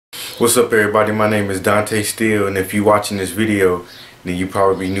What's up everybody, my name is Dante Steele, and if you're watching this video then you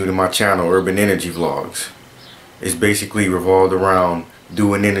probably new to my channel, Urban Energy Vlogs. It's basically revolved around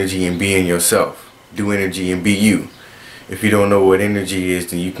doing energy and being yourself. Do energy and be you. If you don't know what energy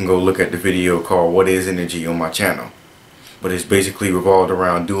is, then you can go look at the video called What is Energy on my channel. But it's basically revolved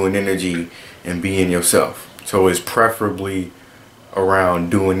around doing energy and being yourself. So it's preferably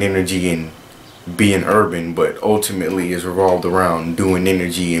around doing energy and being urban, but ultimately is revolved around doing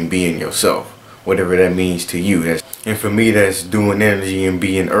energy and being yourself, whatever that means to you. And for me, that's doing energy and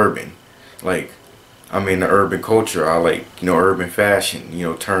being urban. Like, I'm in the urban culture. I like, urban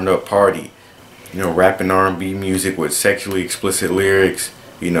fashion, turn up party, rapping R&B music with sexually explicit lyrics,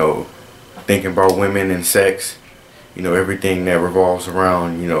 thinking about women and sex, everything that revolves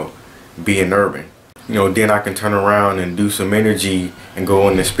around, being urban. Then I can turn around and do some energy and go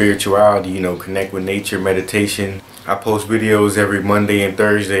into spirituality, connect with nature, meditation. I post videos every Monday and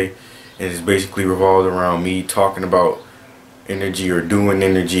Thursday, and it's basically revolved around me talking about energy or doing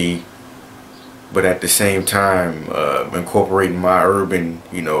energy, but at the same time incorporating my urban,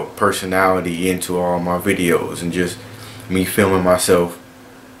 personality into all my videos, and just me filming myself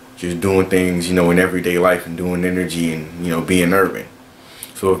just doing things, in everyday life and doing energy and, being urban.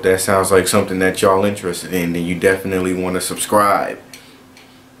 So if that sounds like something that y'all interested in, then you definitely want to subscribe.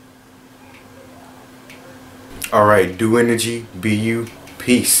 Alright, do energy, be you,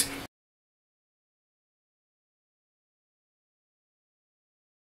 peace.